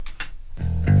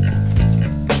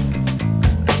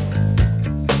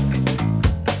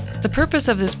The purpose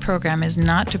of this program is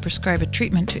not to prescribe a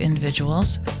treatment to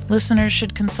individuals. Listeners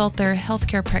should consult their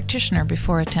healthcare practitioner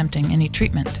before attempting any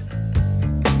treatment.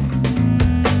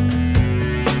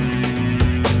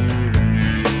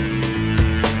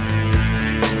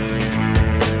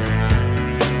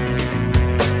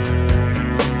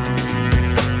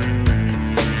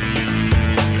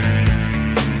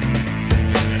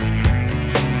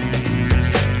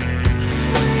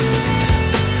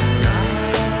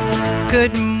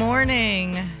 Good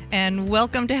morning and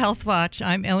welcome to Health Watch.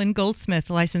 I'm Ellen Goldsmith,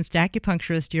 licensed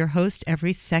acupuncturist, your host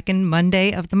every second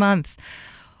Monday of the month.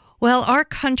 Well, our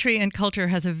country and culture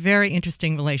has a very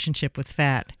interesting relationship with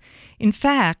fat. In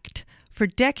fact, for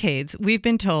decades, we've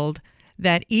been told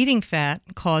that eating fat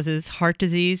causes heart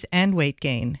disease and weight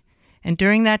gain. And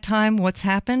during that time, what's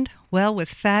happened? Well, with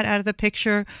fat out of the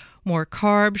picture, more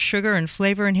carbs, sugar, and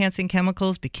flavor-enhancing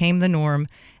chemicals became the norm,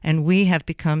 and we have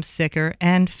become sicker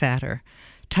and fatter.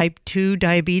 Type 2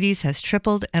 diabetes has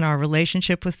tripled, and our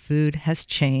relationship with food has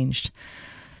changed.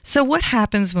 So what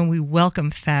happens when we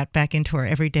welcome fat back into our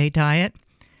everyday diet?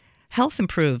 Health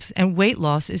improves, and weight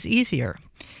loss is easier.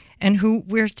 And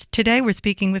today we're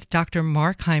speaking with Dr.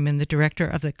 Mark Hyman, the director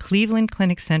of the Cleveland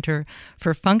Clinic Center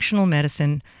for Functional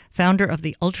Medicine, founder of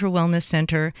the Ultra Wellness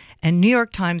Center, and New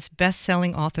York Times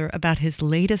best-selling author about his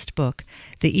latest book,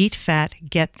 The Eat Fat,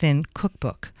 Get Thin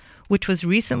Cookbook, which was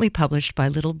recently published by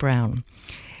Little Brown.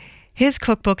 His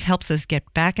cookbook helps us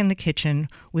get back in the kitchen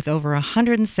with over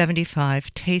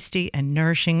 175 tasty and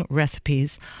nourishing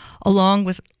recipes, along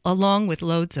with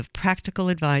loads of practical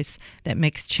advice that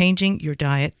makes changing your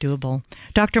diet doable.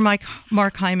 Dr.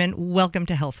 Mark Hyman, welcome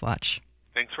to Health Watch.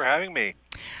 Thanks for having me.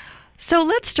 So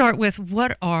let's start with,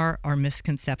 what are our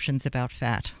misconceptions about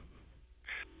fat?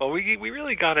 Well, we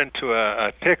really got into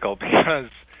a pickle because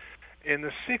in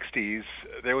the 60s,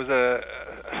 there was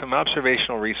some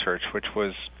observational research which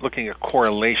was looking at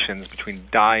correlations between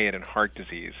diet and heart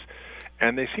disease.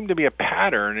 And there seemed to be a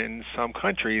pattern in some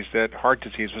countries that heart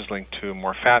disease was linked to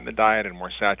more fat in the diet and more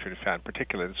saturated fat in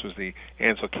particular. This was the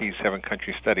Ansel Keys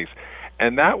 7-country studies.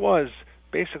 And that was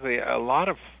basically a lot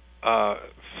of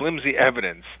flimsy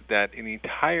evidence that in the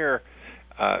entire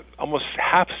almost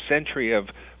half century of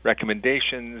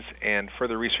recommendations and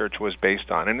further research was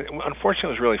based on. And unfortunately,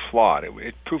 it was really flawed.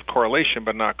 It proved correlation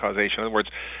but not causation. In other words,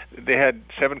 they had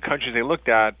 7 countries they looked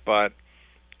at, but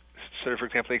sort of, for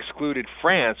example, they excluded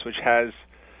France, which has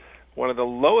one of the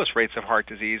lowest rates of heart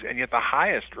disease and yet the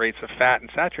highest rates of fat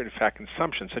and saturated fat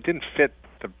consumption. So it didn't fit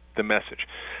the message.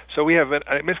 So we have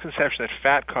a misconception that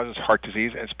fat causes heart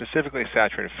disease, and specifically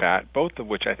saturated fat, both of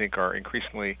which I think are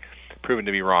increasingly proven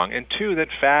to be wrong. And 2, that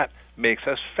fat makes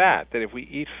us fat, that if we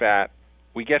eat fat,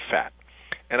 we get fat.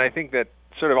 And I think that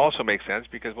sort of also makes sense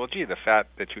because, well, gee, the fat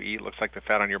that you eat looks like the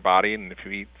fat on your body, and if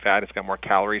you eat fat, it's got more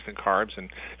calories than carbs,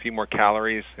 and if you eat more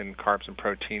calories and carbs and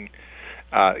protein,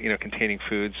 containing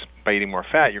foods, by eating more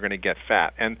fat, you're going to get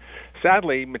fat. And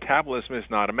sadly, metabolism is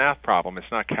not a math problem.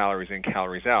 It's not calories in,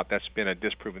 calories out. That's been a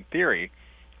disproven theory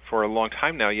for a long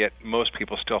time now, yet most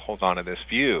people still hold on to this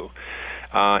view.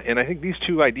 And I think these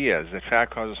two ideas, that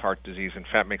fat causes heart disease and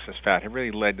fat makes us fat, have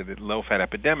really led to the low-fat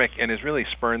epidemic and has really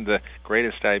spurned the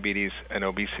greatest diabetes and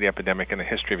obesity epidemic in the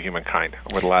history of humankind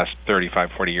over the last 35,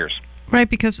 40 years. Right,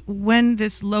 because when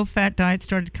this low-fat diet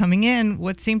started coming in,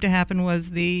 what seemed to happen was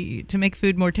to make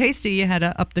food more tasty, you had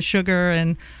to up the sugar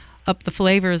and up the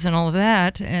flavors and all of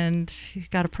that, and you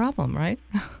got a problem, right?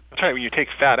 That's right. When you take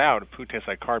fat out, food tastes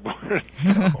like cardboard.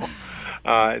 So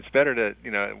it's better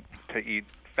to eat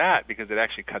fat because it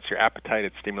actually cuts your appetite,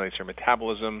 it stimulates your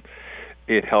metabolism,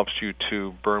 it helps you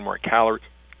to burn more calories.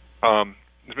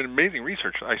 There's been amazing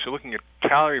research actually looking at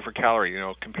calorie for calorie,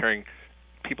 comparing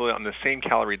people on the same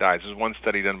calorie diets. There's one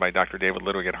study done by Dr. David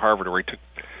Lidwig at Harvard where he took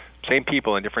same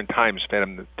people in different times, fed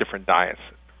them different diets,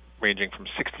 ranging from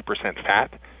 60%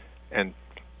 fat and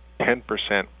 10%,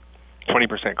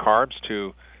 20% carbs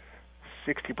to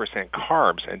 60%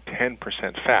 carbs and 10%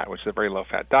 fat, which is a very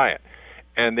low-fat diet.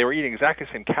 And they were eating exactly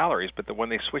the same calories, but when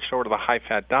they switched over to the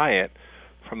high-fat diet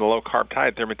from the low-carb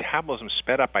diet, their metabolism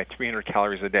sped up by 300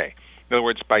 calories a day. In other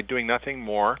words, by doing nothing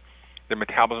more, their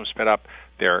metabolism sped up,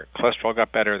 their cholesterol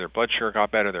got better, their blood sugar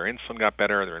got better, their insulin got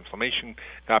better, their inflammation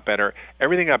got better.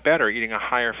 Everything got better eating a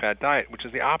higher fat diet, which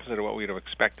is the opposite of what we would have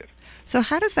expected. So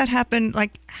how does that happen?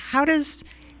 How does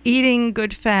eating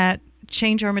good fat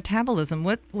change our metabolism?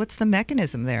 What's the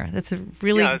mechanism there? That's a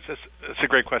really... Yeah, that's a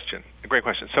great question.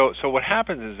 So what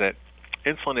happens is that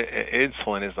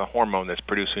insulin is the hormone that's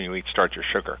produced when you eat starch or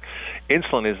sugar.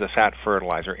 Insulin is the fat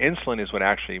fertilizer. Insulin is what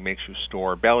actually makes you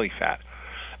store belly fat.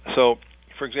 So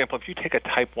for example, if you take a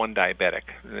type 1 diabetic,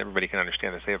 and everybody can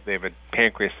understand this, they have a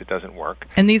pancreas that doesn't work.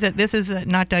 And this is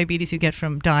not diabetes you get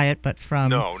from diet, but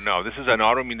from... No. This is an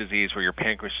autoimmune disease where your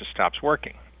pancreas just stops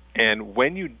working. And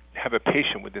when you have a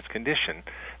patient with this condition,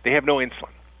 they have no insulin.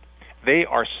 They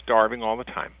are starving all the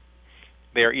time.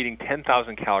 They are eating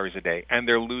 10,000 calories a day, and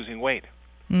they're losing weight.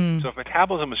 So if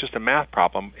metabolism was just a math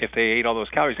problem, if they ate all those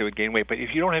calories, they would gain weight. But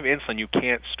if you don't have insulin, you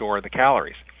can't store the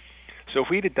calories. So if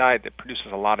we eat a diet that produces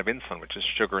a lot of insulin, which is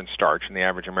sugar and starch, and the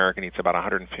average American eats about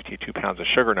 152 pounds of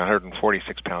sugar and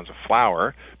 146 pounds of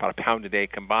flour, about a pound a day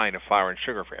combined of flour and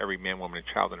sugar for every man, woman, and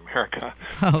child in America,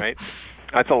 right?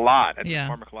 That's a lot. That's a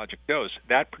pharmacologic dose.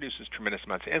 That produces tremendous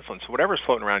amounts of insulin. So whatever's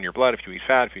floating around in your blood, if you eat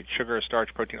fat, if you eat sugar,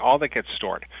 starch, protein, all that gets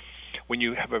stored. When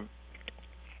you have a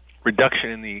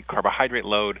reduction in the carbohydrate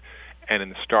load and in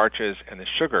the starches and the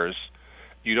sugars,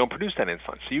 you don't produce that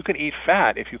insulin. So you can eat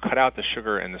fat if you cut out the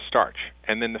sugar and the starch.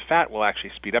 And then the fat will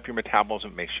actually speed up your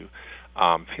metabolism. It makes you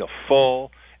feel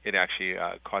full. It actually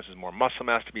causes more muscle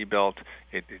mass to be built.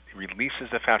 It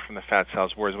releases the fat from the fat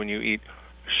cells, whereas when you eat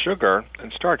sugar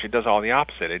and starch, it does all the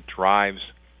opposite. It drives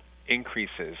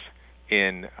increases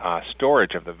in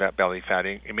storage of the belly fat.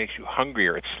 It makes you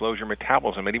hungrier. It slows your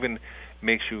metabolism. It even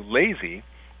makes you lazy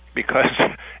because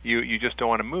you just don't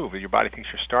want to move. Your body thinks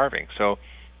you're starving. So,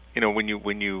 when you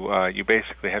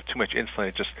basically have too much insulin,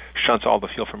 it just shunts all the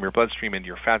fuel from your bloodstream into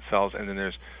your fat cells, and then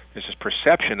there's this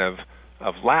perception of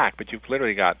lack, but you've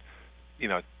literally got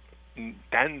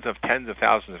tens of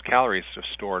thousands of calories of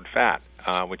stored fat,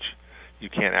 which you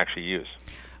can't actually use.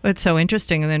 It's so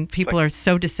interesting, and then people are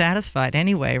so dissatisfied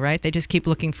anyway, right? They just keep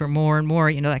looking for more and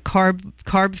more. That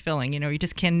carb filling. You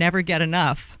just can never get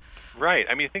enough. Right.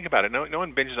 I mean, think about it. No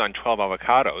one binges on 12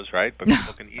 avocados, right? But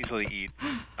people can easily eat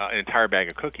an entire bag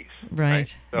of cookies.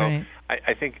 Right. So right.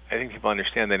 I think people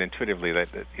understand that intuitively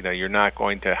that you're not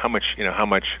going to how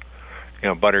much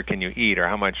butter can you eat or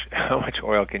how much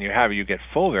oil can you have. You get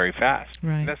full very fast.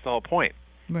 Right. And that's the whole point.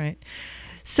 Right.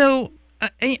 So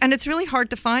and it's really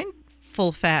hard to find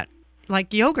full fat.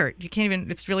 Like yogurt,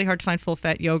 it's really hard to find full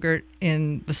fat yogurt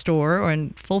in the store,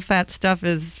 and full fat stuff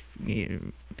is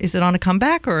it on a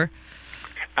comeback or?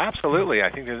 Absolutely.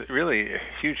 I think there's really a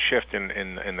huge shift in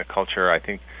the culture. I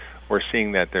think we're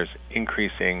seeing that there's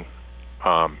increasing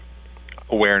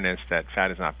awareness that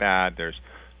fat is not bad.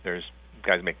 There's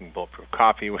guys making bulletproof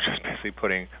coffee, which is basically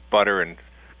putting butter and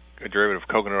a derivative of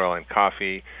coconut oil in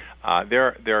coffee.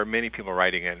 There are many people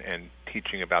writing and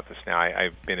teaching about this now.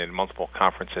 I've been in multiple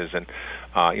conferences, and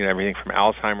everything from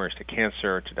Alzheimer's to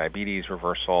cancer to diabetes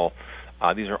reversal.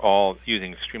 These are all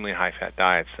using extremely high-fat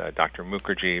diets. Dr.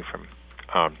 Mukherjee from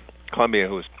Columbia,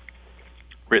 who's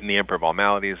written The Emperor of All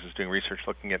Maladies, is doing research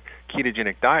looking at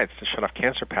ketogenic diets to shut off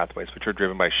cancer pathways, which are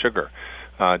driven by sugar.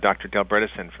 Dr. Del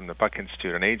Bredesen from the Buck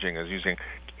Institute on Aging is using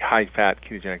high-fat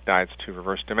ketogenic diets to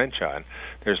reverse dementia. And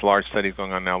there's large studies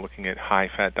going on now looking at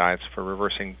high-fat diets for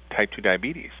reversing type 2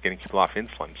 diabetes, getting people off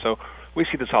insulin. So we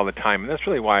see this all the time, and that's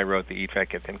really why I wrote the Eat Fat,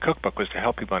 Get Thin cookbook, was to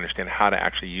help people understand how to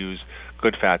actually use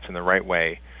good fats in the right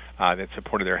way that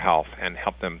supported their health and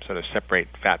help them sort of separate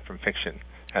fat from fiction,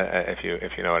 if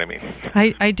you know what I mean.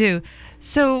 I do.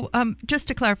 So just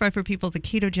to clarify for people, the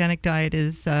ketogenic diet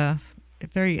is a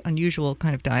very unusual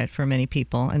kind of diet for many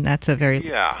people, and that's a very...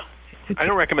 Yeah. I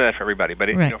don't recommend that for everybody, but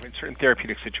right. In certain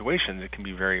therapeutic situations, it can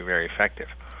be very, very effective.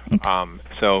 Okay.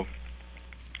 So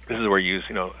this is where you use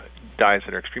diets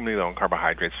that are extremely low in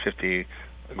carbohydrates, 50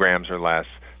 grams or less,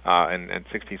 and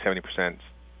 60, 70%,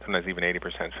 sometimes even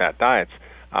 80% fat diets,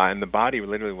 and the body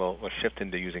literally will shift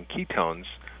into using ketones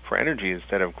for energy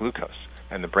instead of glucose,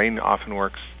 and the brain often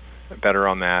works better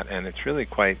on that, and it's really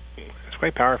quite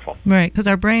powerful. Right, because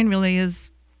our brain really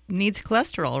needs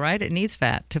cholesterol, right? It needs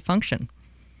fat to function.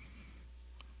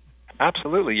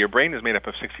 Absolutely. Your brain is made up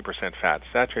of 60% fat.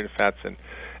 Saturated fats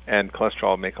and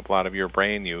cholesterol make up a lot of your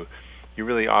brain. You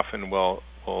really often will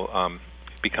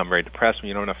become very depressed when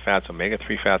you don't have enough fats.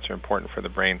 Omega-3 fats are important for the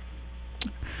brain.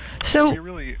 So we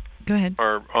really go ahead.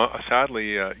 Are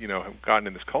sadly have gotten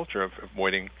in this culture of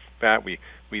avoiding fat. We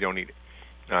don't eat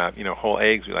whole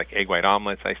eggs. We like egg white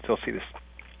omelets. I still see this.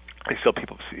 I still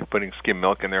people putting skim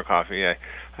milk in their coffee.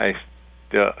 I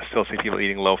still see people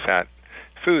eating low-fat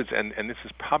foods, and this is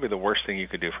probably the worst thing you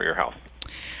could do for your health.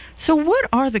 So what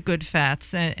are the good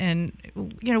fats, and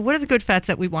what are the good fats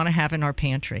that we want to have in our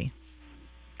pantry?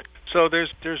 So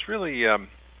there's really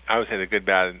I would say the good,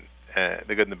 bad,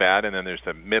 the good and the bad, and then there's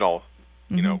the middle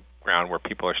ground where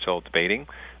people are still debating.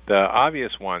 The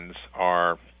obvious ones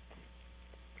are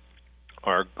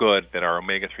good, that are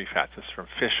omega-3 fats. This is from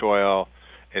fish oil.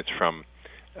 It's from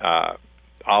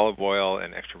olive oil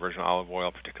and extra virgin olive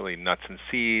oil, particularly nuts and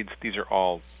seeds. These are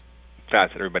all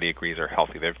fats that everybody agrees are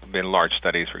healthy. There have been large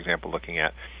studies, for example, looking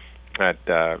at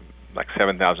like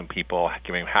 7,000 people,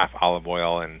 giving half olive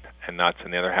oil and nuts,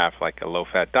 and the other half like a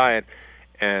low-fat diet.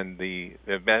 And the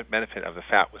benefit of the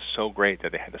fat was so great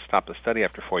that they had to stop the study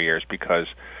after 4 years because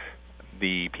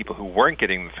the people who weren't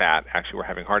getting the fat actually were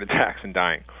having heart attacks and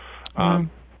dying.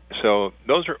 So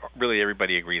those are really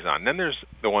everybody agrees on. And then there's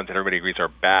the ones that everybody agrees are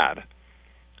bad,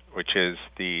 which is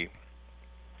the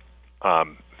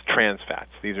trans fats.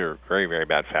 These are very, very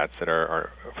bad fats that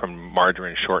are from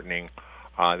margarine shortening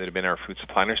that have been in our food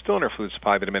supply, and they're still in our food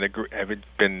supply, but have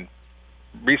been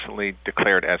recently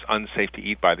declared as unsafe to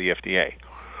eat by the FDA,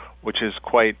 which is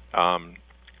quite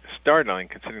startling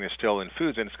considering they're still in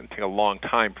foods, and it's going to take a long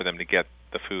time for them to get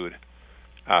the food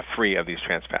free of these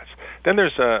trans fats. Then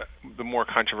there's the more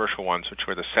controversial ones, which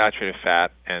were the saturated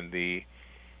fat and the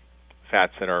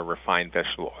fats that are refined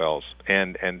vegetable oils,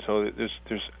 and so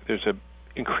there's a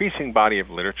increasing body of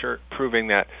literature proving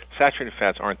that saturated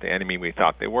fats aren't the enemy we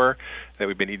thought they were, that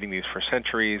we've been eating these for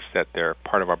centuries, that they're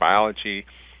part of our biology,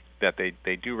 that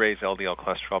they do raise LDL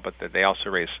cholesterol, but that they also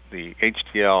raise the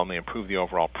HDL and they improve the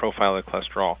overall profile of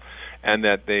cholesterol, and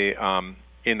that they,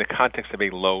 in the context of a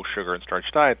low sugar and starch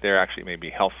diet, they actually may be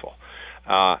helpful.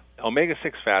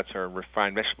 Omega-6 fats are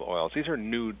refined vegetable oils. These are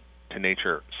new to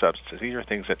nature substances. These are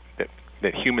things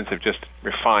that humans have just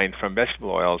refined from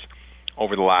vegetable oils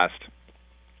over the last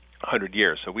 100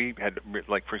 years. So we had,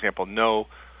 like, for example, no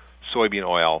soybean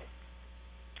oil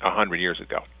 100 years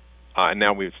ago. And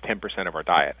now it's 10% of our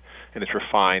diet. And it's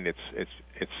refined, it's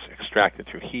extracted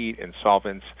through heat and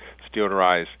solvents, it's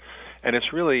deodorized. And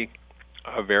it's really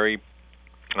a very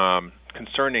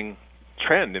concerning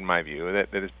trend, in my view,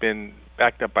 that has been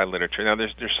backed up by literature. Now,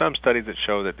 there's some studies that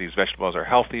show that these vegetables are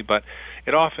healthy, but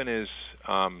it often is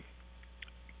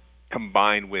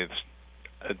combined with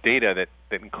data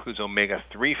that includes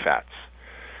omega-3 fats.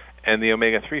 And the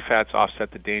omega-3 fats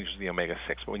offset the dangers of the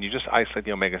omega-6. But when you just isolate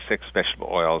the omega-6 vegetable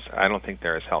oils, I don't think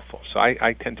they're as helpful. So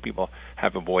I tend to people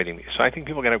have avoiding these. So I think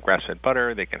people can have grass-fed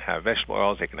butter, they can have vegetable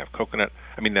oils, they can have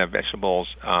vegetables,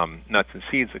 nuts and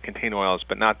seeds that contain oils,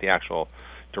 but not the actual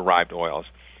derived oils.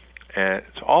 And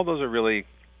so all those are really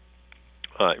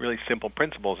simple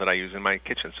principles that I use in my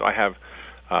kitchen. So I have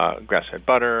grass-fed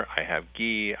butter, I have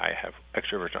ghee, I have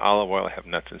extra virgin olive oil, I have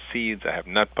nuts and seeds, I have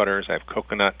nut butters, I have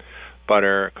coconut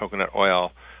butter, coconut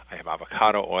oil, I have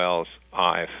avocado oils,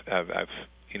 I have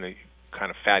kind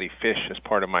of fatty fish as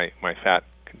part of my fat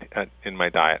in my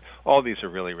diet. All these are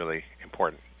really, really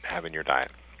important to have in your diet.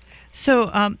 So,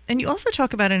 and you also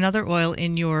talk about another oil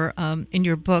in your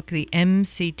book, the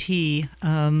MCT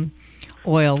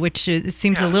oil, which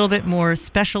seems a little bit more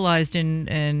specialized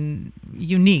and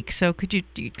unique. So, could you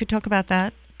talk about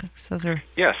that? Those are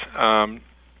yes.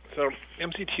 So,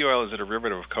 MCT oil is a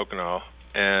derivative of coconut oil,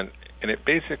 and it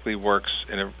basically works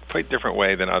in a quite different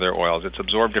way than other oils. It's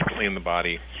absorbed differently in the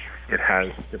body. It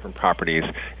has different properties.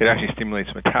 It actually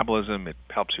stimulates metabolism. It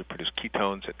helps you produce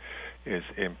ketones. It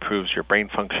improves your brain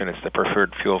function. It's the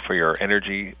preferred fuel for your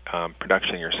energy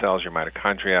production in your cells, your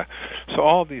mitochondria. So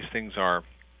all of these things are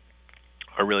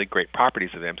really great properties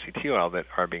of the MCT oil that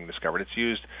are being discovered. It's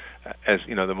used as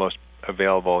the most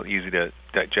available, easy to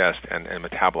digest and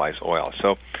metabolize oil.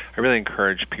 So I really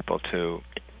encourage people to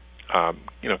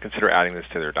consider adding this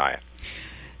to their diet.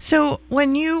 So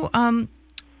when you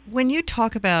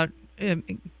talk about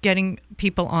getting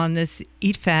people on this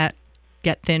Eat Fat,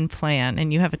 Get Thin plan,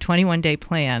 and you have a 21-day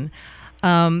plan,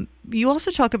 you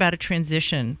also talk about a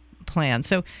transition plan.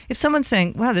 So if someone's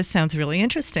saying, wow, this sounds really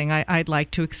interesting, I'd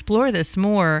like to explore this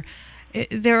more,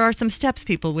 there are some steps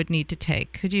people would need to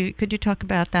take. Could you talk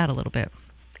about that a little bit?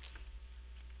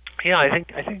 Yeah, I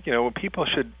think people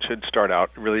should start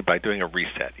out really by doing a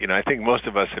reset. I think most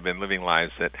of us have been living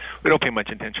lives that we don't pay much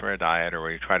attention to our diet, or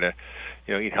we try to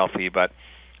eat healthy, but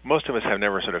most of us have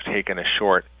never sort of taken a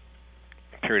short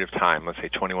period of time, let's say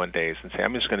 21 days, and say,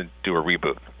 I'm just going to do a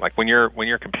reboot. Like when your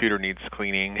computer needs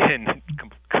cleaning and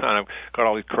kind of got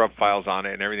all these corrupt files on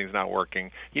it and everything's not working,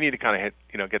 you need to kind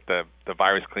of get the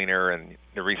virus cleaner and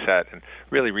the reset and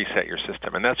really reset your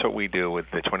system. And that's what we do with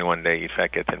the 21-day Eat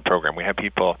Fat, Get Thin program. We have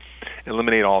people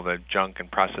eliminate all the junk and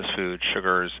processed food,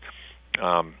 sugars,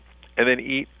 and then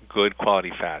eat good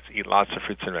quality fats, eat lots of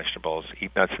fruits and vegetables,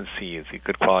 eat nuts and seeds, eat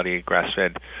good quality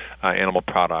grass-fed animal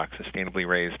products, sustainably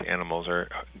raised animals or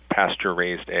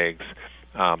pasture-raised eggs,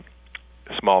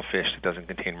 small fish that doesn't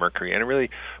contain mercury, and really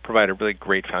provide a really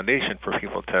great foundation for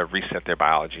people to reset their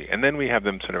biology. And then we have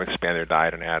them sort of expand their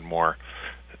diet and add more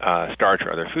starch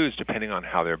or other foods depending on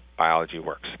how their biology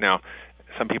works. Now,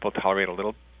 some people tolerate a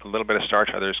little bit of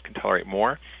starch, others can tolerate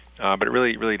more. But it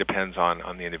really depends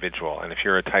on the individual. And if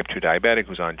you're a type 2 diabetic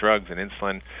who's on drugs and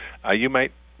insulin, you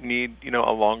might need,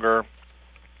 a longer,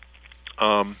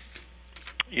 a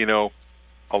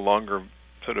longer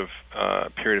sort of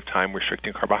period of time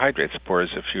restricting carbohydrates. Whereas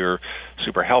if you're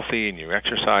super healthy and you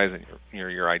exercise and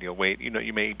you're your ideal weight,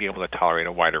 you may be able to tolerate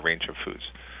a wider range of foods.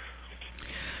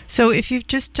 So if you've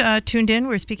just tuned in,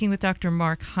 we're speaking with Dr.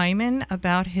 Mark Hyman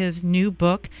about his new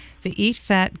book, The Eat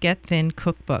Fat, Get Thin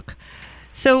Cookbook.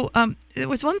 So there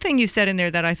was one thing you said in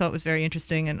there that I thought was very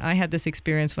interesting, and I had this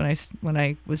experience when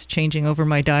I was changing over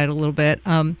my diet a little bit,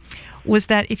 was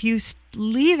that if you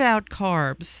leave out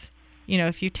carbs,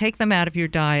 if you take them out of your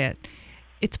diet,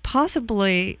 it's possible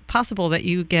that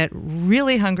you get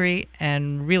really hungry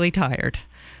and really tired.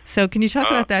 So can you talk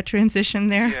about that transition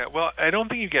there? Yeah, well, I don't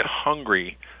think you get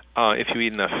hungry if you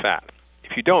eat enough fat.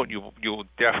 If you don't, you'll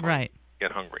definitely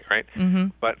get hungry, right? Mm-hmm.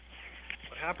 But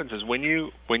what happens is when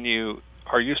you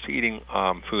are used to eating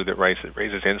food that raises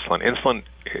insulin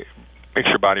makes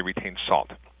your body retain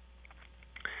salt.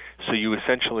 So you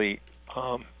essentially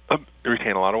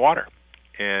retain a lot of water.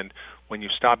 And when you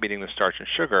stop eating the starch and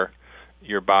sugar,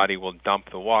 your body will dump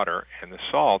the water and the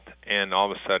salt, and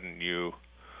all of a sudden you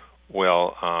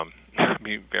will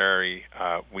be very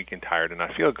weak and tired and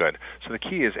not feel good. So the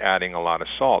key is adding a lot of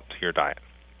salt to your diet.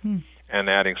 And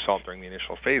adding salt during the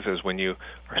initial phases when you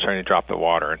are starting to drop the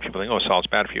water. And people think, salt's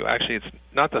bad for you. Actually, it's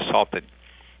not the salt that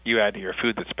you add to your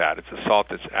food that's bad. It's the salt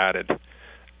that's added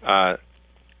to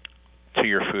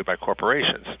your food by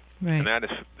corporations. Right. And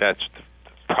that's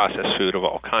processed food of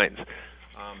all kinds.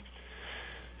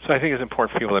 So I think it's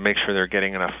important for people to make sure they're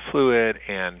getting enough fluid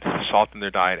and salt in their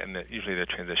diet, and that usually the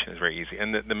transition is very easy.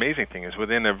 And the amazing thing is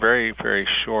within a very, very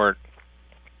short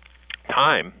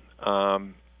time,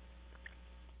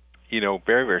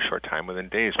 very, very short time, within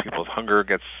days, people's hunger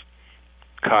gets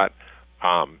cut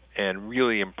and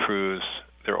really improves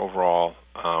their overall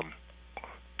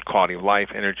quality of life,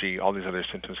 energy, all these other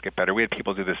symptoms get better. We had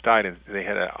people do this diet, and they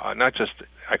had not just,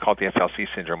 I call it the FLC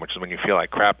syndrome, which is when you feel like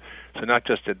crap. So not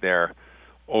just did their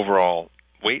overall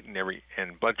weight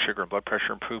and blood sugar and blood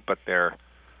pressure improve, but their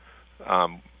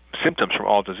symptoms from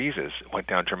all diseases went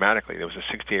down dramatically. There was a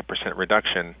 68%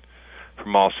 reduction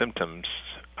from all symptoms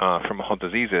from all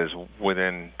diseases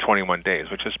within 21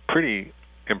 days, which is pretty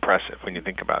impressive when you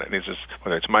think about it. It's just,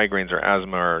 whether it's migraines or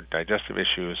asthma or digestive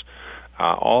issues,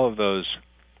 all of those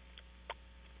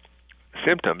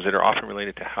symptoms that are often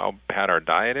related to how bad our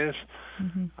diet is,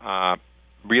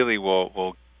 really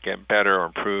will get better or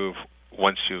improve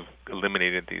once you've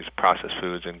eliminated these processed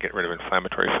foods and get rid of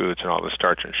inflammatory foods and all the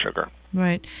starch and sugar.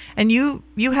 Right. And you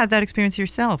had that experience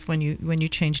yourself when you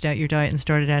changed out your diet and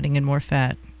started adding in more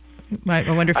fat.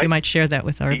 I wonder if you might share that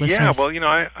with our listeners. Yeah, well,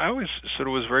 I always sort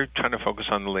of was very trying to focus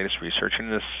on the latest research. In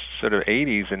this sort of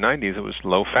 80s and 90s, it was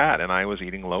low fat, and I was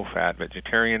eating low fat,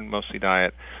 vegetarian mostly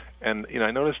diet. And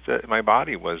I noticed that my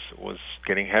body was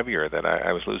getting heavier, that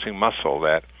I was losing muscle,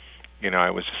 that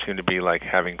I was just seemed to be like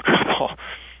having trouble.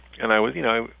 And I was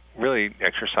I really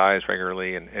exercised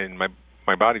regularly, and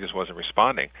my body just wasn't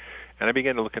responding. And I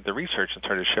began to look at the research and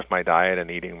started to shift my diet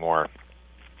and eating more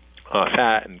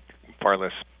fat and far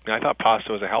less. I thought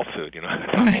pasta was a health food. I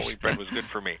thought whole wheat bread was good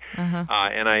for me.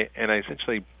 And I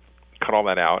essentially cut all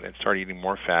that out and started eating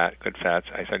more fat, good fats.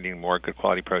 I started eating more good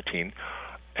quality protein,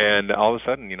 and all of a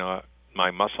sudden, my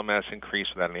muscle mass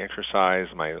increased without any exercise.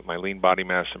 My lean body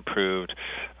mass improved.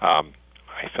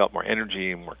 I felt more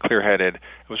energy, more clear-headed.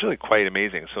 It was really quite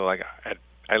amazing. So, I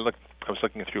was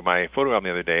looking through my photo album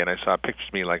the other day, and I saw pictures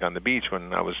of me on the beach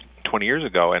when I was 20 years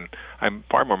ago, and I'm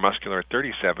far more muscular at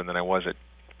 37 than I was at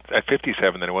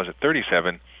 57 than I was at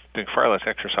 37, doing far less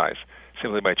exercise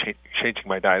simply by changing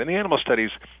my diet. And the animal studies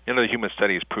and the human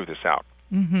studies prove this out.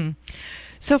 Mm-hmm.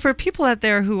 So for people out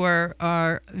there who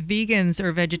are vegans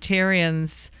or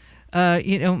vegetarians,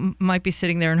 might be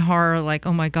sitting there in horror, like,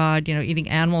 oh my God, eating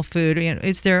animal food.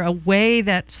 Is there a way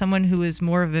that someone who is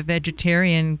more of a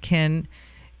vegetarian can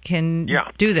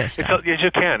do this? Yes,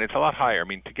 you can. It's a lot higher. I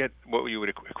mean, to get what you would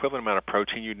equivalent amount of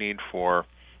protein you need for,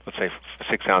 let's say,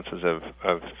 6 ounces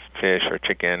of fish or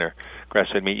chicken or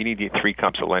grass-fed meat, you need to eat 3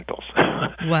 cups of lentils.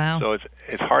 Wow. So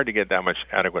it's hard to get that much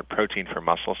adequate protein for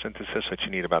muscle synthesis, which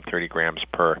you need about 30 grams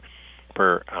per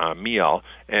meal,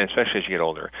 and especially as you get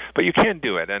older. But you can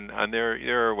do it, and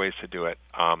there are ways to do it.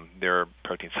 There are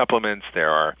protein supplements.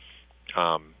 There are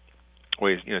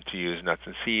ways to use nuts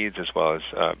and seeds as well as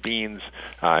beans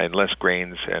and less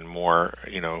grains and more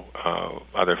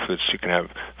other foods. You can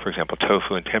have, for example,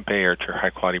 tofu and tempeh are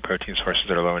high quality protein sources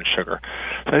that are low in sugar.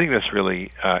 So I think that's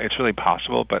really it's really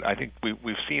possible. But I think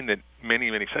we've seen that many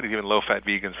studies, even low fat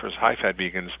vegans versus high fat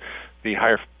vegans, the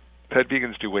higher pet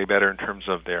vegans do way better in terms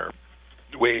of their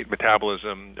weight,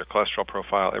 metabolism, their cholesterol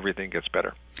profile. Everything gets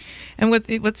better. And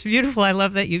what's beautiful, I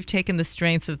love that you've taken the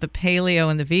strengths of the paleo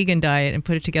and the vegan diet and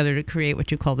put it together to create what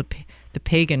you call the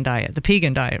pagan diet,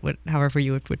 however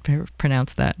you would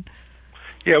pronounce that.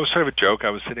 Yeah, it was sort of a joke. I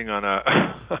was sitting on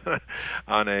a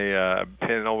on a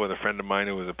panel with a friend of mine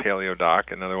who was a paleo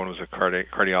doc. Another one was a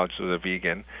cardiologist who was a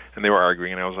vegan, and they were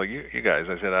arguing. And I was like, "You guys,"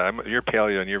 I said, "You're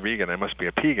paleo and you're vegan. I must be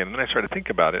a pegan." And then I started to think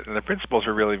about it, and the principles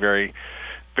are really very,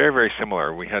 very, very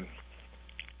similar. We had,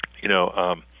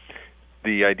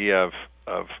 the idea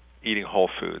of eating whole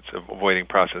foods, of avoiding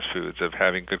processed foods, of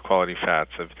having good quality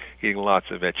fats, of eating lots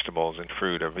of vegetables and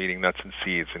fruit, of eating nuts and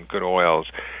seeds and good oils,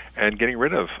 and getting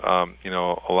rid of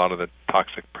a lot of the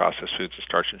toxic processed foods and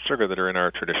starch and sugar that are in our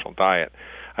traditional diet.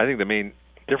 I think the main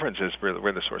difference is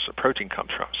where the source of protein comes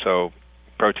from. So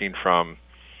protein from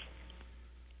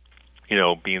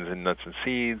beans and nuts and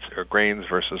seeds or grains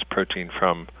versus protein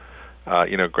from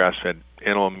grass-fed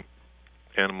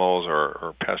animals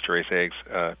or pasture-raised eggs.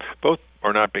 Both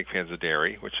are not big fans of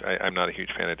dairy, which I'm not a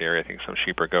huge fan of dairy. I think some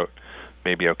sheep or goat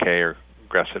may be okay, or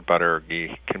grass-fed butter or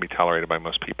ghee can be tolerated by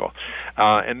most people.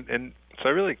 And so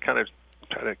I really kind of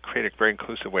try to create a very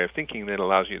inclusive way of thinking that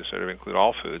allows you to sort of include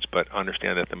all foods, but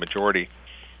understand that the majority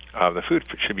of the food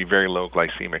should be very low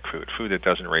glycemic food that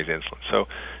doesn't raise insulin. So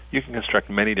you can construct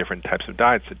many different types of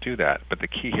diets that do that, but the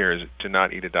key here is to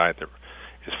not eat a diet that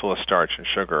is full of starch and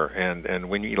sugar, and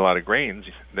when you eat a lot of grains,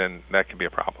 then that can be a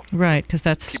problem. Right, because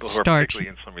that's people who starch. are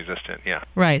particularly insulin resistant, yeah.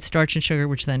 Right, starch and sugar,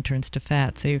 which then turns to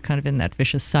fat. So you're kind of in that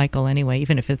vicious cycle anyway,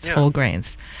 even if it's whole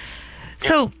grains. Yeah.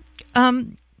 So,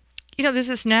 there's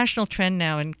this national trend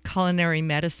now in culinary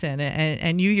medicine,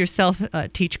 and you yourself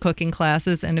teach cooking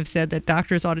classes and have said that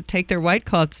doctors ought to take their white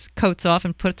coats off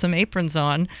and put some aprons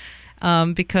on,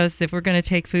 because if we're going to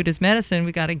take food as medicine,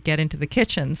 we got to get into the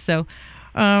kitchen. So,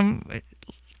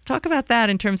 talk about that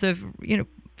in terms of,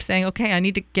 saying, okay, I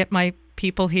need to get my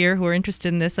people here who are interested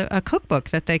in this a cookbook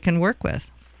that they can work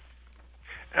with.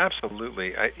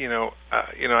 Absolutely. I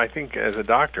think as a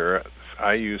doctor,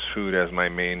 I use food as my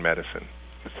main medicine.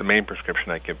 It's the main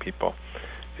prescription I give people.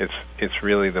 It's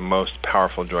really the most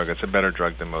powerful drug. It's a better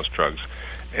drug than most drugs.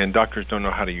 And doctors don't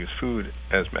know how to use food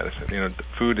as medicine.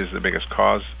 Food is the biggest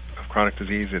cause of chronic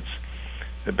disease. It's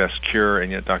the best cure,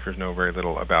 and yet doctors know very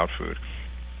little about food.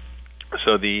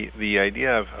 So the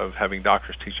idea of having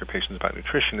doctors teach their patients about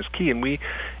nutrition is key. And we,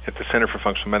 at the Center for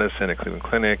Functional Medicine at Cleveland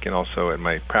Clinic, and also at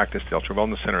my practice, the Ultra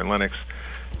Wellness Center in Lenox,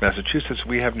 Massachusetts,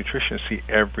 we have nutritionists see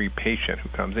every patient who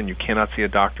comes in. You cannot see a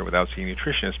doctor without seeing a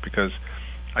nutritionist, because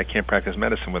I can't practice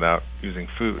medicine without using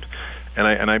food.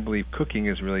 And I believe cooking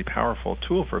is a really powerful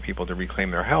tool for people to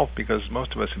reclaim their health, because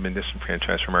most of us have been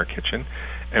disenfranchised from our kitchen,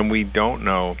 and we don't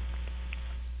know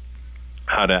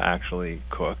how to actually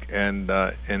cook, and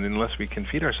unless we can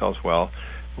feed ourselves well,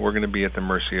 we're going to be at the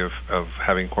mercy of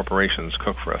having corporations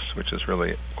cook for us, which is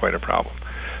really quite a problem.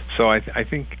 So I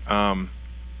think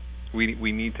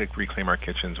we need to reclaim our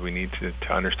kitchens. We need to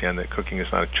understand that cooking is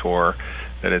not a chore,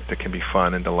 that it can be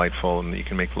fun and delightful, and that you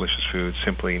can make delicious food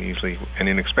simply and easily and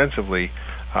inexpensively,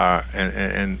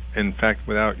 and in fact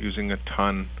without using a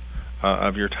ton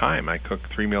of your time. I cook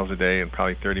 3 meals a day and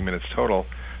probably 30 minutes total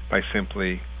by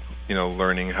simply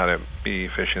learning how to be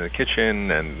efficient in the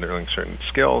kitchen and learning certain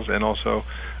skills, and also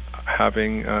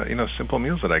having simple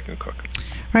meals that I can cook.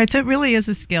 Right. So it really is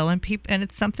a skill, and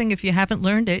it's something, if you haven't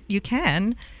learned it, you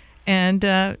can, and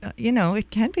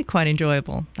it can be quite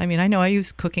enjoyable. I mean, I know I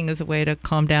use cooking as a way to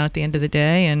calm down at the end of the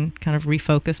day and kind of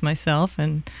refocus myself,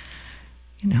 and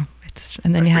it's.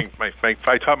 And then I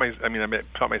taught my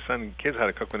son and kids how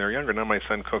to cook when they were younger. Now my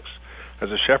son cooks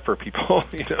as a chef for people,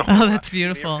 Oh, that's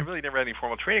beautiful. We really never had any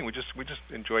formal training. We just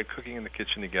enjoyed cooking in the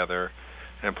kitchen together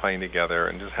and playing together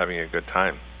and just having a good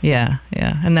time. Yeah,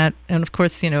 and of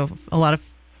course, a lot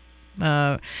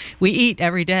of we eat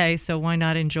every day, so why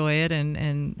not enjoy it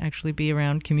and actually be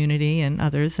around community and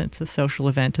others? It's a social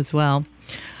event as well.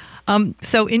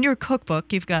 So in your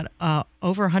cookbook, you've got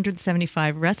over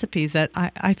 175 recipes that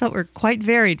I thought were quite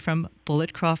varied, from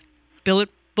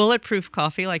bulletproof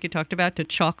coffee, like you talked about, to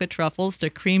chocolate truffles, to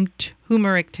creamed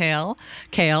turmeric kale,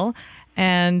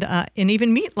 and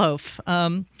even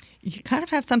meatloaf. You kind of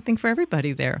have something for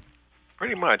everybody there.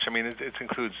 Pretty much. I mean, it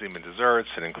includes even desserts.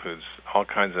 It includes all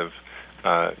kinds of,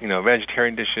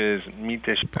 vegetarian dishes, meat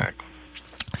dishes.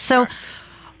 So,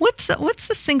 what's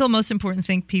the single most important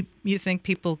thing you think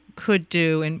people could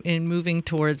do in moving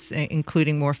towards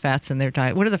including more fats in their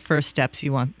diet? What are the first steps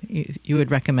you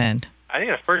would recommend? I think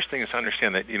the first thing is to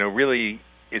understand that, really,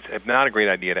 it's not a great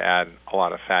idea to add a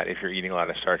lot of fat if you're eating a lot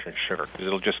of starch and sugar, because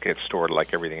it'll just get stored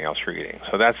like everything else you're eating.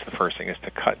 So that's the first thing, is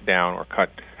to cut down or cut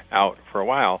out for a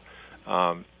while,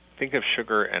 think of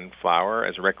sugar and flour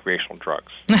as recreational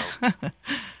drugs.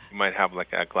 You might have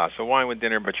like a glass of wine with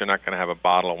dinner, but you're not going to have a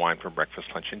bottle of wine for breakfast,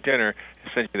 lunch, and dinner.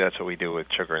 Essentially, that's what we do with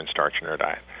sugar and starch in our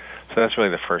diet. So that's really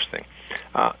the first thing.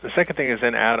 The second thing is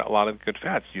then add a lot of good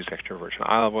fats. Use extra virgin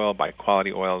olive oil, buy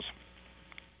quality oils,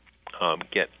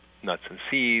 get nuts and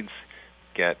seeds,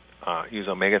 use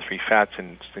omega-3 fats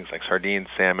in things like sardines,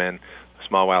 salmon,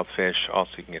 small wild fish.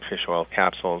 Also, you can get fish oil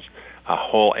capsules,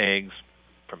 whole eggs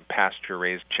from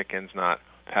pasture-raised chickens, not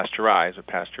pasteurized, but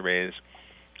pasture-raised.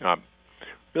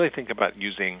 Really think about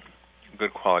using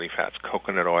good quality fats,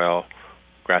 coconut oil,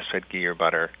 grass-fed ghee or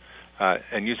butter,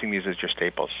 and using these as your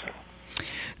staples.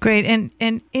 Great. And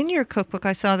in your cookbook,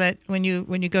 I saw that when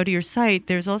you go to your site,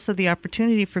 there's also the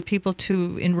opportunity for people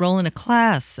to enroll in a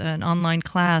class, an online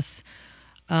class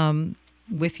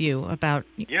with you about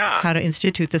how to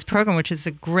institute this program, which is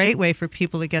a great way for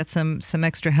people to get some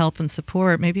extra help and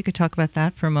support. Maybe you could talk about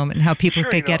that for a moment and how people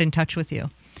could get in touch with you.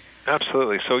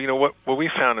 Absolutely. So, what we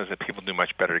found is that people do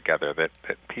much better together, that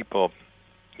people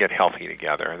get healthy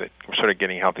together, that we're sort of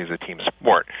getting healthy as a team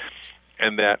sport,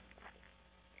 and that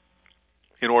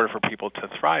in order for people to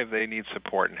thrive, they need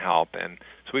support and help. And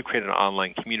so we've created an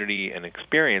online community and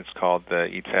experience called the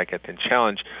Eat Fat Get Thin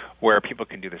Challenge, where people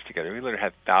can do this together. We literally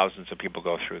had thousands of people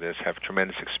go through this, have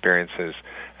tremendous experiences,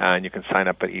 and you can sign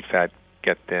up at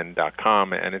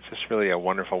eatfatgetthin.com, and it's just really a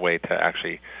wonderful way to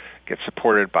actually get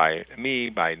supported by me,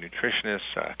 by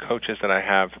nutritionists, coaches that I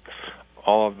have.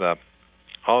 All the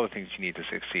things you need to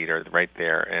succeed are right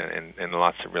there, and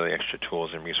lots of really extra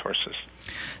tools and resources.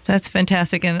 That's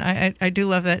fantastic. And I do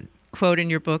love that quote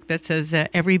in your book that says,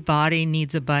 every body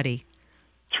needs a buddy.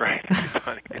 That's right.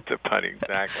 Everybody needs a buddy,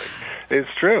 exactly. It's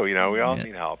true. We all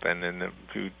need help. And then if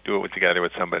you do it together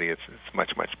with somebody, it's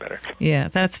much, much better. Yeah,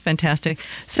 that's fantastic.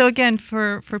 So again,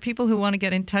 for people who want to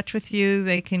get in touch with you,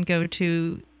 they can go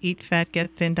to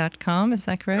eatfatgetthin.com. Is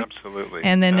that correct? Absolutely.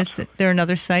 And then is there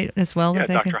another site as well? Yeah,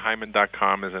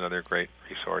 drhyman.com is another great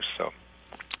resource. So.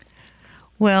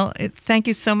 Well, thank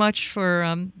you so much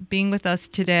for being with us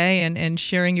today and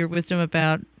sharing your wisdom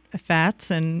about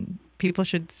fats. And people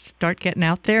should start getting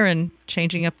out there and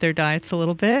changing up their diets a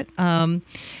little bit. And,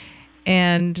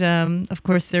 of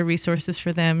course, there are resources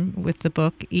for them with the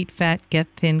book, Eat Fat, Get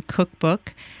Thin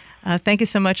Cookbook. Thank you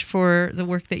so much for the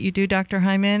work that you do, Dr.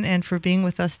 Hyman, and for being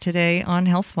with us today on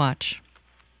Health Watch.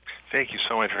 Thank you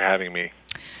so much for having me.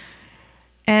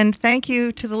 And thank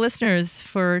you to the listeners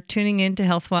for tuning in to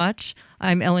Health Watch.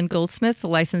 I'm Ellen Goldsmith, a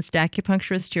licensed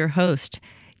acupuncturist, your host.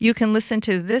 You can listen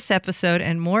to this episode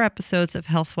and more episodes of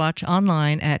Health Watch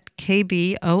online at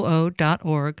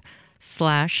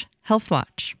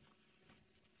kboo.org/healthwatch.